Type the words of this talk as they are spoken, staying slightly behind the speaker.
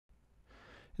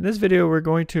In this video, we're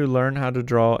going to learn how to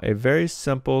draw a very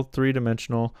simple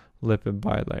three-dimensional lipid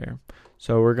bilayer.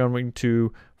 So we're going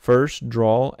to first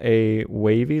draw a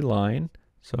wavy line.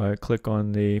 So I click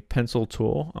on the pencil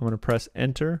tool. I'm going to press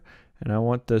enter, and I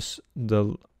want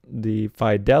the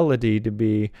fidelity to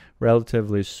be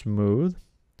relatively smooth.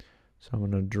 So I'm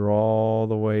going to draw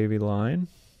the wavy line.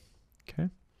 Okay.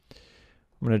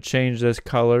 I'm going to change this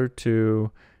color to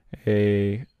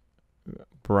a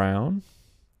brown.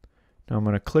 Now I'm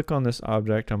going to click on this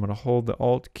object. I'm going to hold the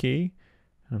Alt key.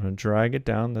 I'm going to drag it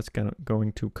down. That's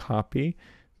going to copy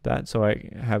that, so I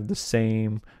have the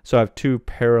same. So I have two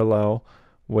parallel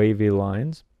wavy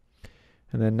lines.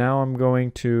 And then now I'm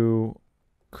going to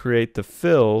create the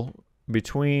fill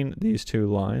between these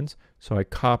two lines. So I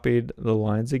copied the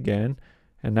lines again,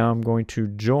 and now I'm going to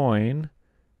join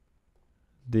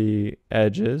the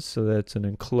edges so that it's an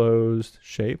enclosed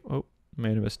shape. Oh,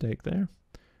 made a mistake there.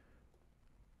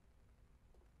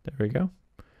 There we go.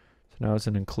 So now it's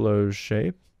an enclosed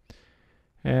shape.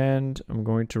 And I'm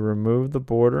going to remove the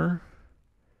border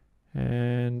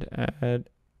and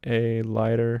add a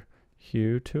lighter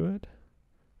hue to it.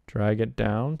 Drag it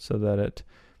down so that it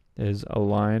is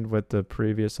aligned with the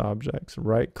previous objects.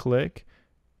 Right click,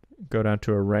 go down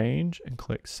to arrange, and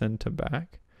click send to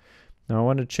back. Now I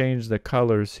want to change the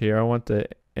colors here. I want the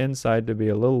inside to be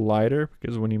a little lighter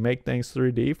because when you make things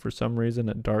 3D, for some reason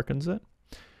it darkens it.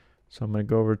 So I'm going to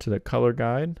go over to the color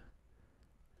guide,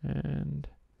 and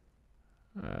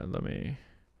let me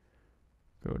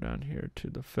go down here to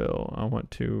the fill. I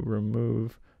want to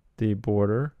remove the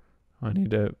border. I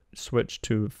need to switch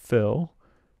to fill,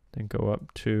 then go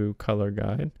up to color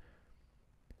guide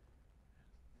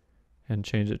and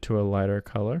change it to a lighter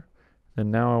color.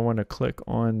 And now I want to click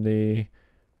on the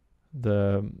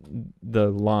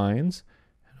lines.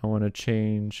 I want to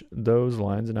change those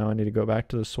lines. And now I need to go back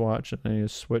to the swatch, and I need to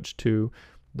switch to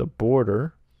the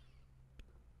border.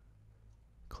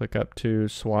 Click up to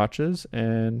swatches,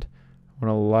 and I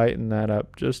want to lighten that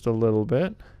up just a little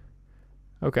bit.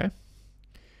 Okay.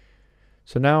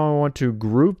 So now I want to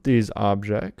group these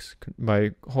objects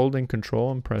by holding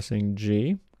Control and pressing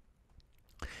G.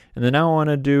 And then now I want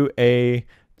to do a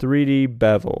 3D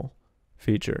bevel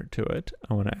feature to it.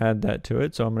 I want to add that to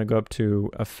it. So I'm going to go up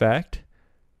to Effect,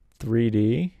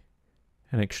 3D,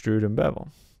 and Extrude and Bevel.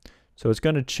 So it's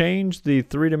going to change the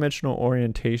three-dimensional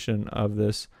orientation of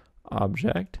this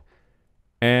object,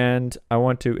 and I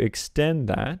want to extend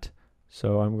that.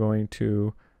 So I'm going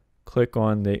to click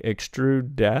on the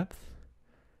Extrude Depth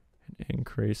and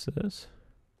increase this.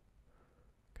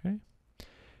 Okay.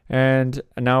 And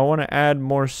now I want to add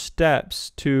more steps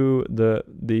to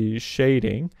the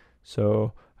shading.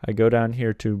 So I go down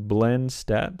here to Blend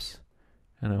Steps,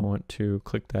 and I want to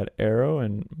click that arrow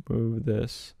and move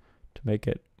this to make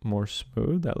it more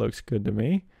smooth. That looks good to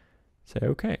me. Say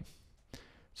OK.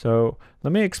 So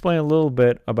let me explain a little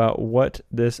bit about what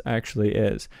this actually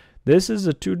is. This is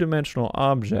a two-dimensional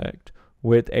object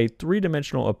with a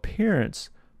three-dimensional appearance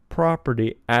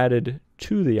property added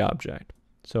to the object.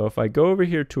 So if I go over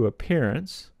here to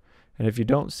Appearance, and if you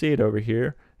don't see it over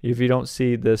here, if you don't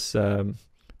see this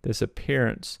this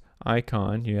appearance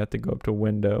icon, you have to go up to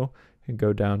Window and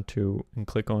go down to and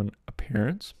click on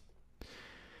Appearance.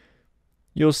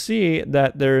 You'll see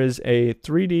that there is a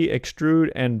 3D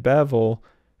Extrude and Bevel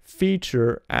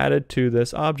feature added to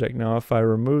this object. Now if I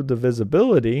remove the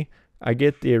visibility, I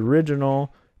get the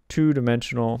original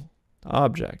two-dimensional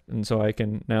object, and so I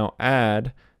can now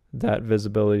add that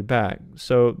visibility back.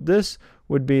 So this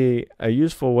would be a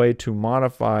useful way to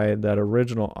modify that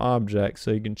original object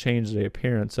so you can change the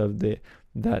appearance of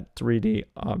that 3D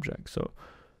object.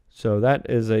 So that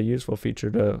is a useful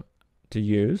feature to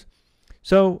use.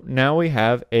 So now we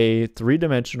have a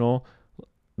three-dimensional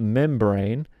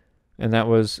membrane, and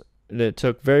it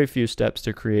took very few steps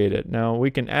to create it. Now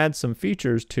we can add some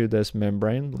features to this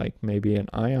membrane, like maybe an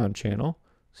ion channel.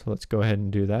 So let's go ahead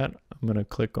and do that. I'm going to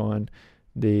click on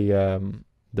the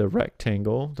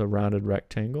rectangle, the rounded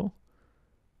rectangle.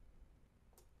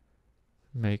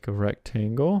 Make a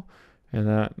rectangle,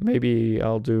 and maybe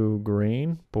I'll do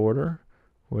green border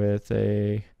with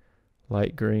a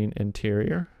light green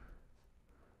interior.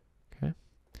 Okay.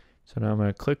 So now I'm going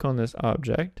to click on this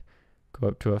object, go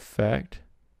up to Effect,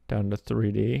 down to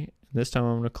 3D. This time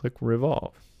I'm going to click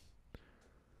Revolve.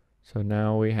 So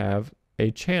now we have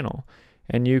a channel,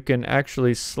 and you can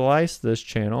actually slice this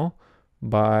channel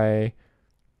by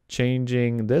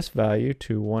changing this value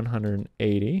to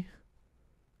 180.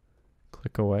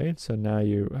 Click away. So now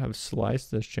you have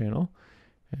sliced this channel,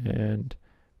 and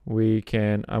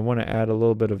I want to add a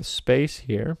little bit of space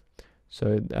here.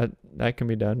 So that can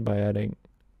be done by adding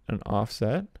an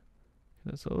offset.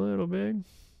 That's a little big.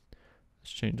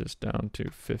 Let's change this down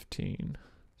to 15.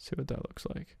 See what that looks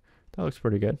like. That looks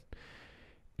pretty good.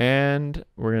 And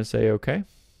we're going to say OK.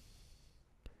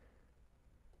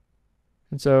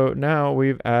 And so now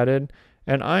we've added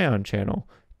an ion channel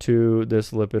to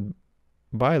this lipid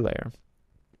bilayer.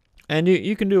 And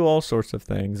you can do all sorts of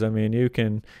things. I mean, you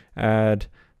can add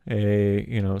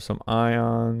some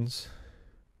ions.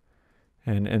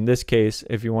 And in this case,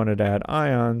 if you wanted to add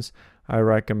ions, I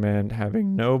recommend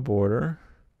having no border.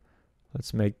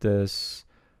 Let's make this,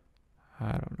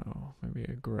 I don't know, maybe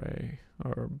a gray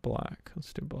or black.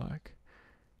 Let's do black.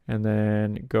 And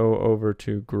then go over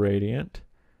to gradient,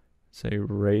 say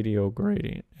radial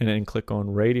gradient, and then click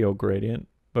on radial gradient.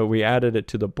 But we added it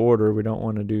to the border. We don't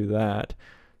want to do that.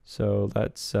 So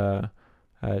let's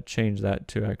change that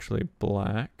to actually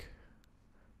black.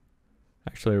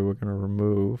 Actually, we're going to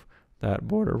remove that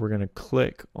border. We're going to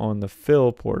click on the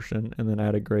fill portion and then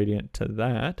add a gradient to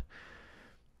that.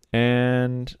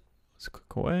 And let's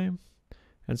click away.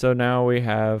 And so now we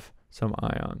have some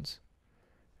ions.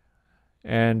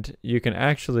 And you can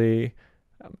actually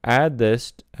add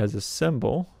this as a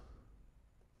symbol.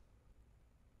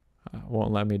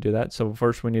 Won't let me do that. So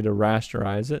first we need to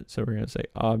rasterize it. So we're going to say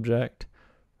object,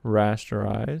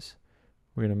 rasterize.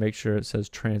 We're going to make sure it says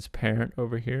transparent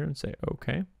over here and say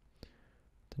OK.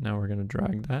 Now we're going to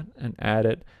drag that and add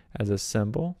it as a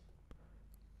symbol.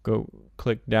 Go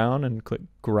click down and click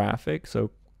graphic.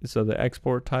 So the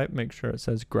export type, make sure it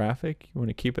says graphic. You want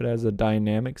to keep it as a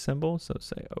dynamic symbol. So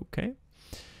say OK.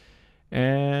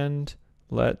 And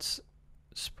let's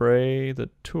spray the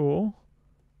tool.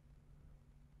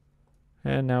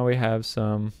 And now we have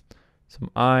some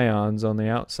ions on the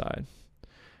outside.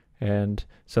 And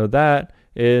so that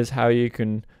is how you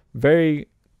can very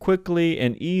quickly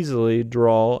and easily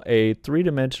draw a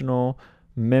three-dimensional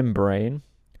membrane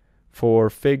for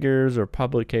figures or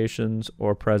publications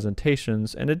or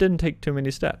presentations, and it didn't take too many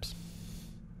steps.